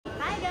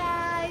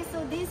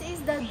this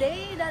is the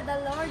day that the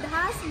Lord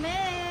has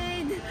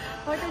made.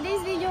 For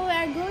today's video, we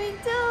are going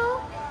to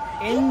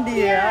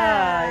India.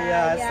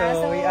 Yeah,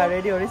 so we are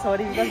ready already.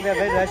 Sorry because we are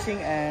very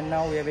rushing and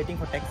now we are waiting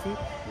for taxi.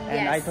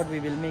 And I thought we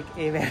will make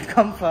a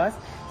welcome first.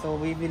 So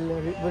we will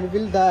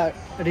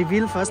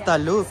reveal first the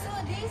look.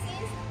 So this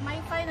is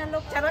my final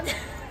look, Charot.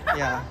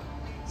 Yeah.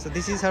 So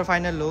this is her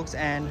final looks,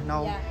 and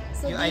now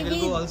So I will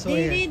go also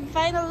David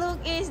final look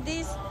is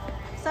this.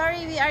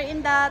 Sorry, we are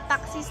in the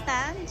taxi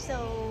stand.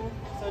 So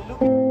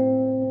look.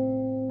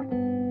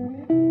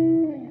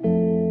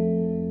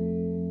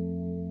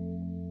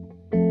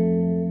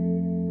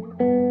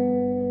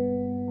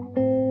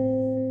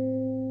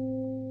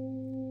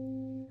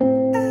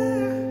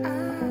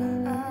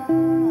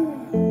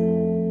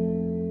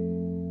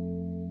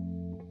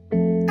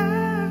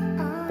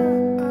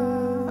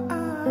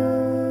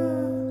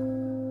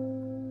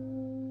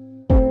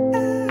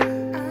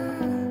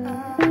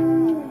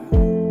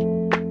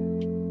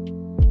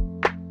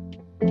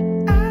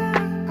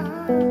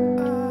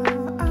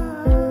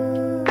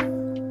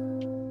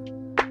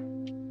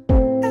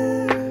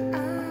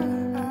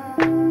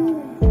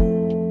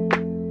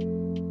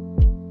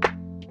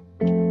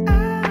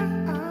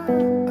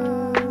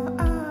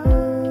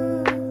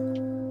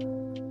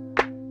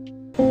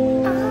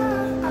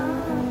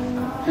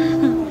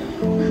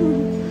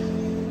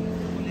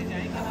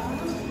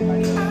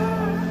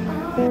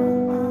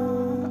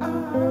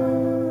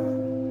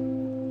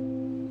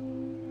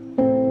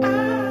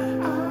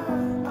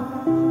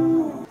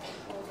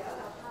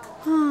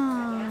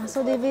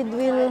 So David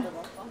will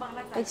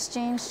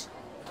exchange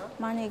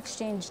money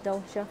exchange daw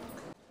siya.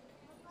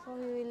 So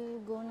we will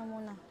go na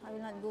muna. I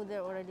will not go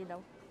there already daw.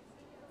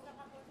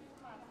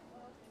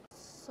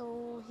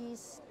 So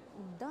he's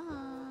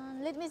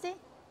done. Let me see.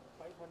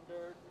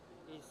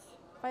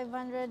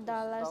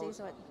 $500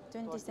 is what?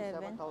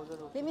 27.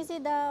 Let me see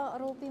the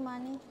rupee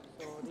money.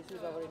 So this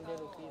is our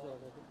Indian rupees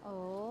already.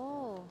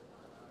 Oh.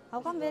 How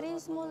come very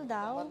small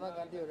daw? Mahatma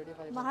Gandhi already.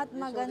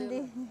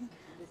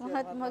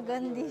 Mahatma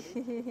Gandhi.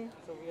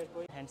 So we are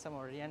going handsome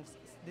already, and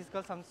this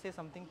girl say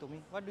something to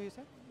me. What do you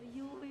say?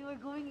 You are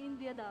going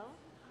India daw?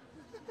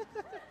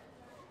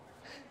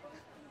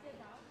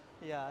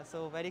 Yeah,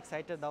 so very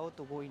excited now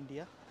to go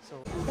India.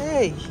 So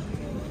hey,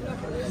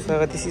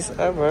 so this is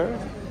our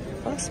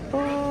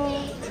passport.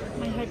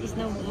 My heart is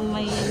now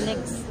my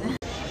legs.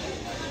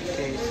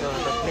 Okay, so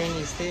the plane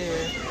is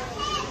here,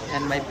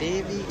 and my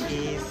baby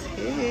is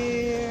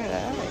here.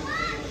 Right.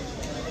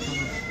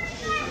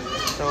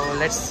 So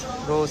let's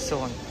go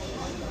soon.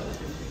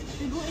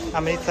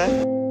 Amritsar.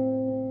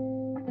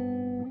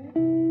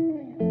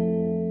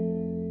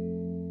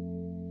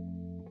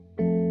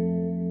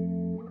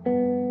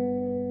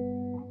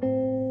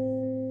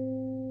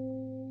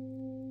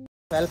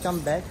 Welcome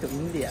back to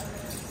India,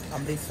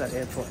 Amritsar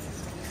Airport.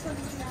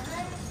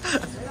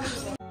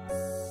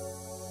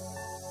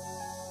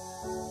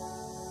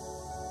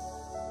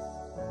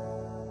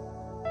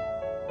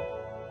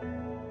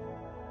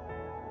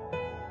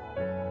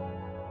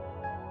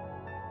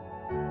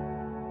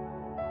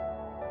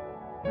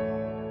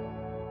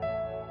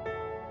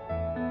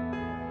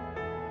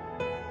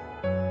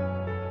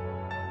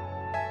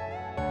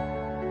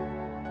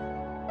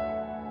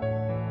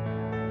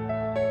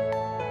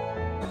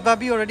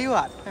 Babi already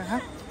what?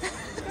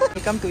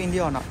 Welcome to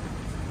India or not?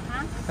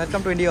 Huh?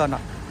 Welcome to India or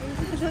not?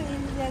 To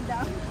India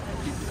daw.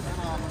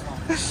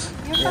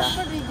 You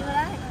passport video,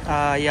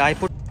 right? Yeah, I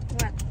put.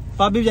 What?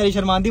 Babi बेचारी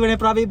शर्मांदी बने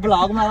प्राभी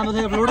blog बनाना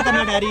मुझे upload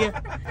करना डर रही है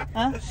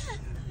हाँ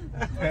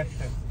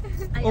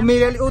वो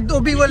मेरे वो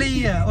भी वाली ही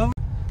है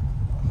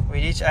we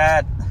reach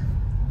at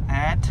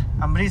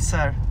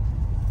Amritsar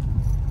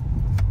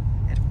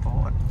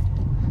airport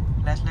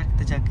let's let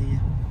the jaggi है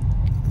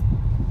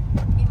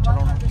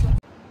चलो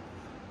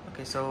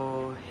okay so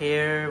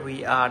here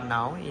we are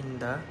now in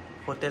the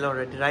hotel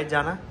already right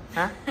Jana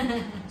huh?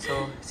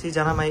 So see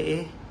Jana my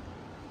A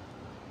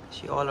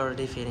she all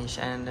already finished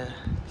and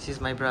this is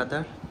my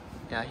brother.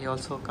 Yeah, he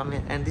also come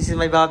in, and this is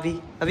my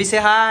Bobby. Bobby, say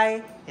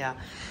hi. Yeah,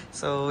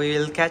 so we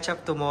will catch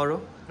up tomorrow,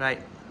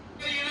 right?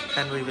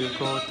 And we will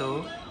go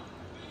to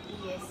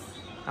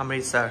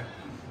Amritsar.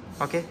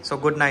 Okay, so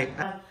good night.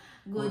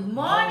 Good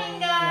morning,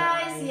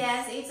 guys.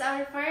 Yes, it's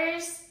our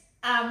first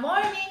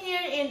morning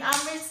here in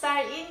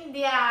Amritsar,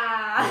 India.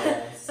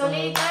 Yes. So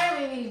later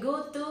we will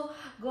go to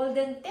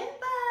Golden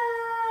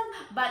Temple,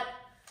 but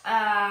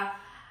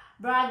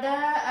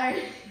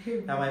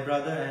My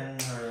brother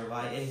and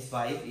his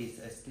wife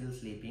is still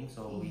sleeping,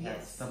 so we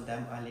have some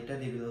time. Later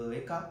they will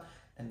wake up,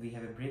 and we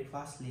have a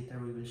breakfast. Later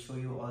we will show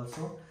you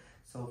also.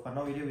 So for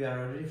now video we are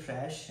already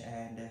fresh,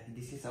 and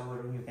this is our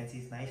room. You can see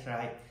it's nice,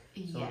 right?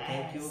 So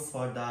thank you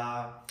for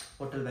the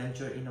Hotel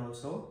Venture Inn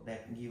also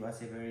that give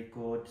us a very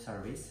good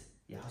service.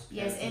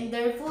 Yes, and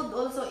their food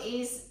also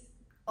is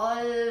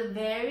all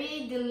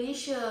very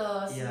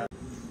delicious. Yeah.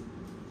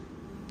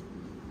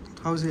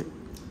 How's it?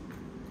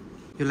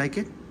 You like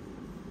it?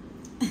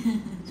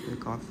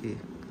 It's coffee.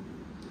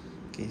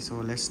 Okay,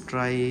 so let's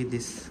try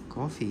this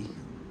coffee.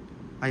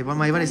 My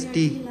one is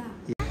tea.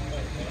 Yeah.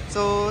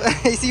 So,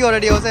 is he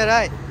already outside,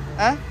 right?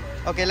 Huh?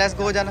 Okay, let's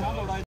go, Jana.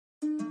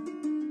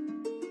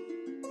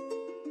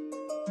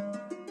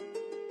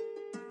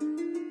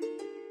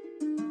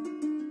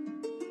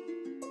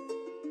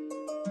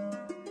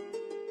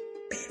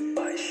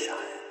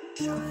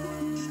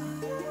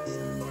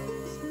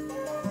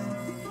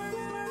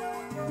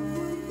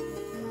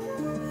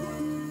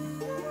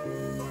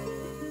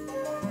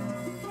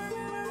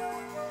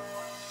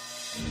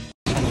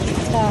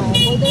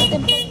 Boulder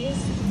Temple is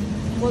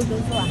Boulder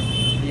one.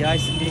 Yeah,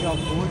 speaking of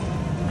food.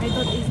 I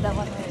thought it's the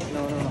one where.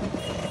 No.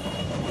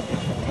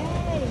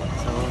 Hey.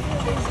 So,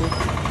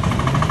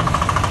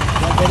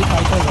 they're very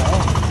fighters,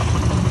 huh?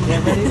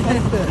 They're very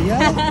fighters, yeah.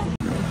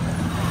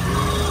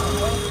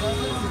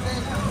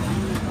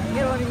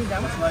 Here already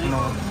done.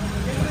 No.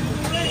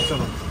 So,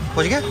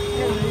 push get?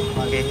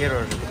 Okay, here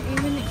or We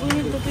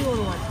need to pay or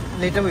what?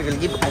 later we will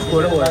give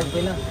food or like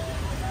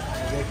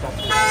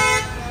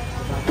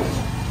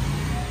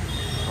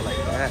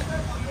that.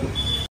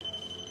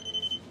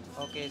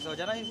 Okay, so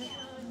Jana, you see?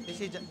 This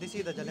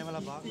is the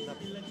Jallianwala Bagh. The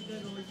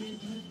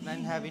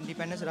men have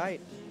independence,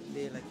 right?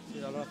 They like see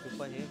a lot of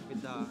people here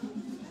with the.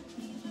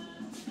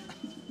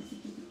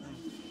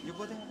 You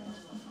go there.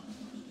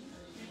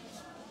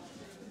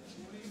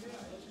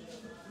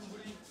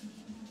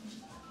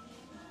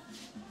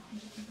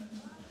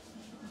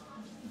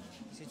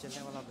 This is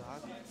Jallianwala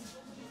Bagh.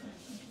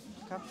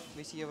 Come,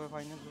 we see our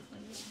final look.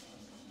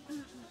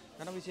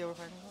 Jana, we see our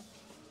final look.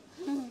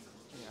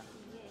 Yeah,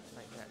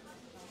 like that.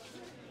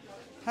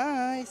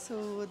 Hi,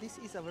 so this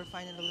is our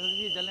final look.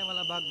 This is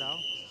Jallianwala Bagh now.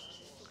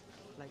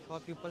 Like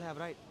what people have,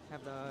 right?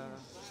 Have the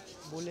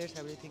bullets,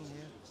 everything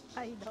here.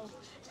 Hi daw.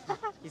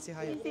 You say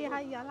hi. You say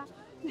hi, Yala.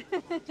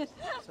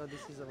 So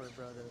this is our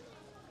brother.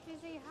 You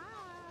say hi.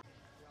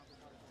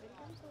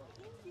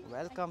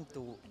 Welcome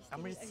to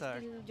Amritsar.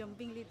 I'm still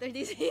jumping later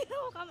this year.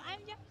 How come I'm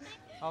jumping?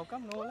 How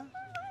come no lah? Oh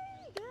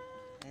my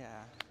god.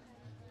 Yeah.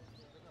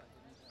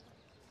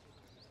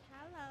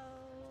 Hello.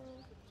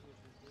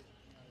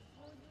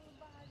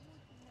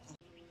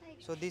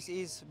 So this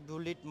is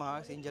bullet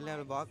marks in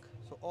Jallianwala Bagh.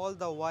 So all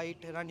the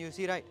white run, you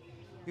see, right?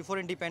 Before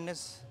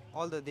independence,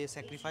 all they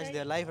sacrificed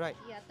their life, right?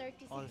 Yeah,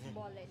 36 All here.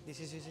 bullets. This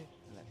is, you see.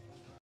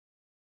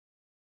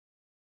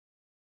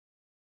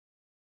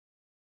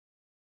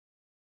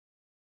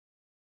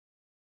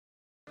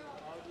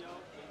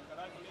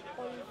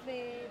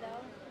 Kulfi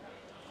daw.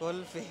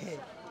 Kulfi.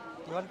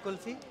 You want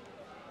kulfi?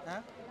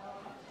 Huh?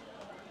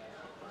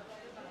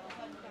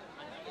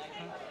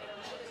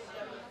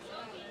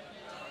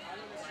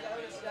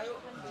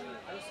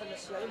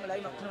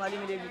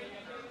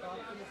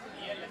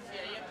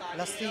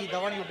 Lassi, the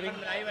one you drink.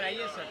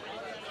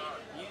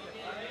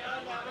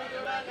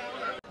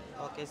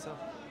 Okay, so.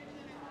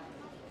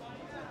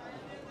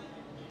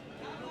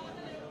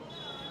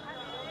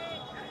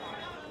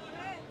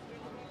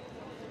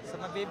 So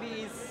my baby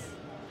is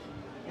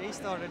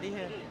raised already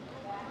here.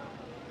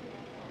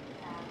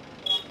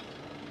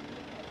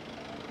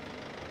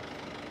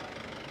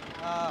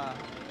 Ah,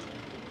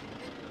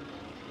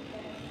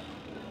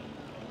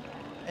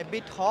 a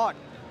bit hot.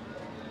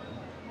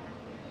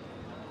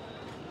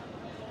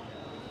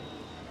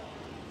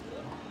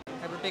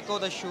 Have to take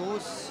out the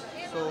shoes.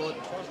 So,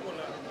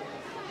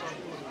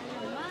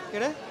 क्या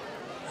है?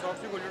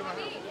 Socks ही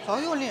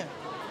खोलनी है.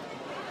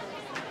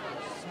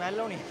 Smell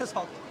होनी है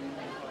socks.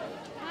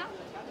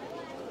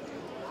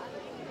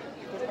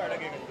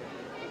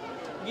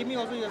 Give me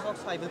also your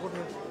socks. I will put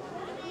here.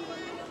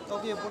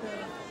 Okay, put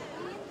here.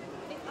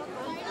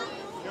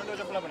 क्यों तो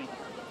चप्पला बनी?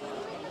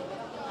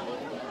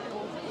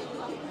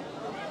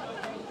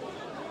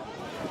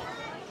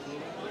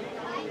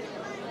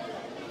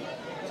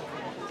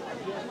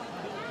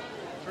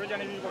 थोड़ी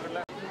जाने दीजिए पकड़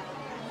ला.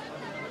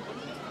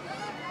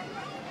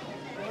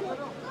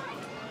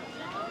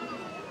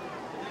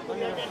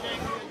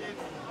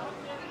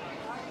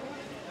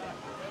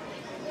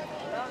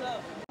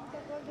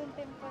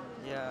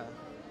 Yeah.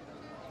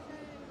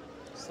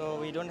 So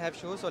we don't have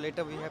shoes, so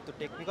later we have to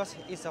take because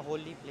it's a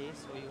holy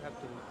place, so you have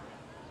to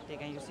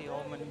take, and you see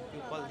how many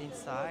people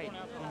inside.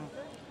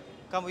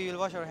 Come, we will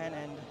wash our hand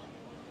and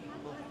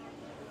go.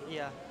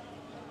 Yeah.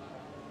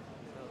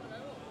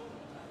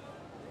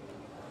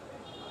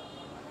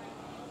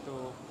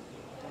 So,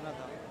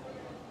 another.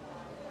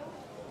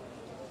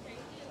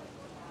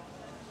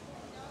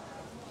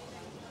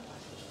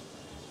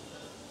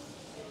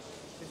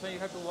 This one you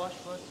have to wash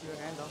first your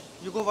hand off.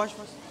 You go wash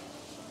first.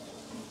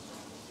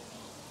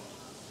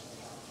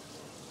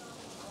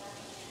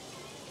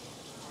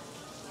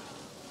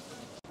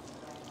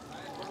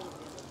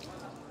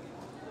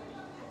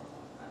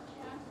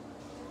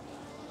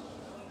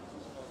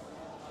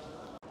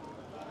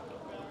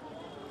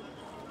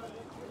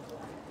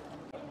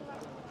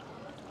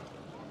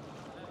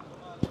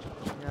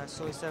 Yeah,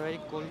 so it's a very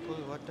cold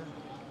water.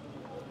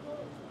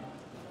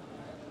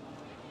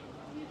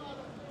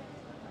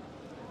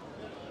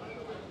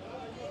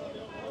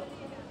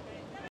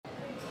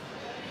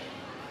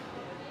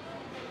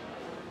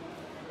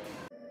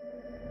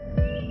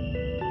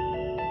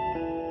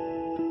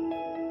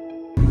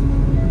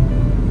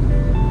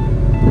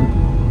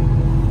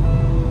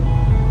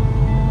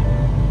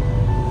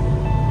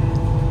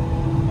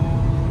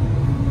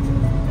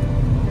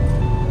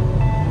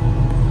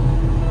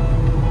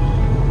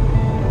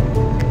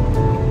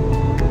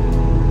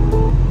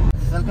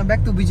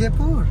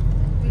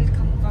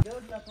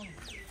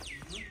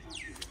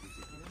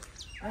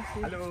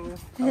 Hello.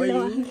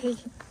 Hello, Uncle.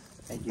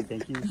 Thank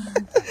you.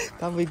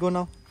 Come, we go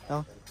now.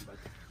 Now.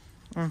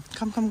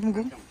 Come,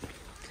 go.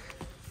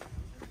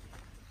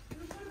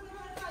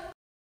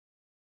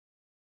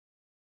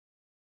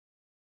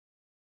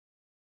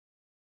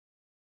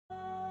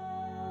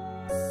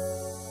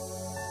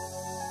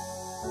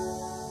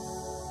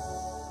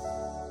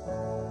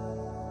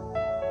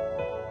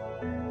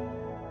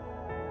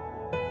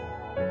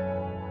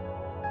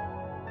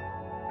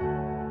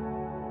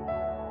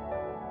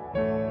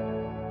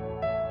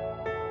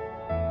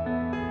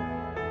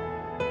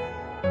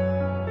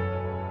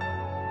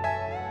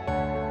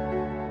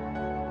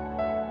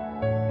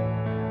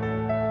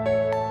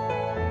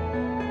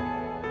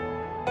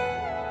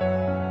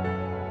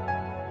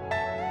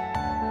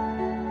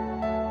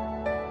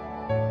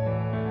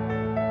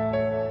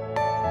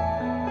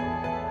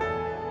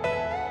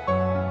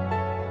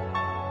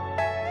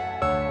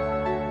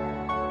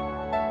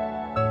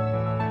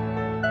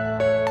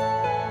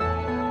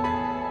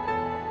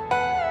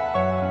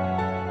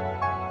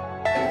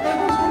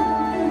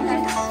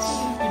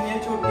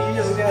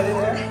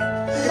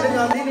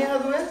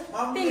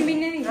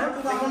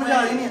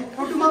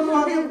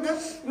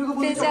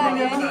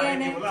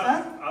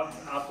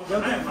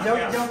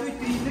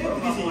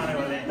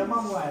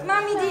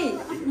 मामी जी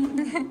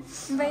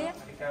भैया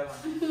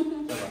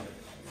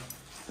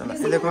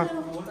देखो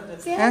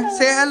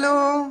say hello.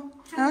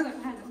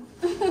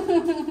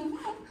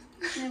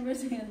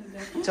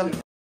 चल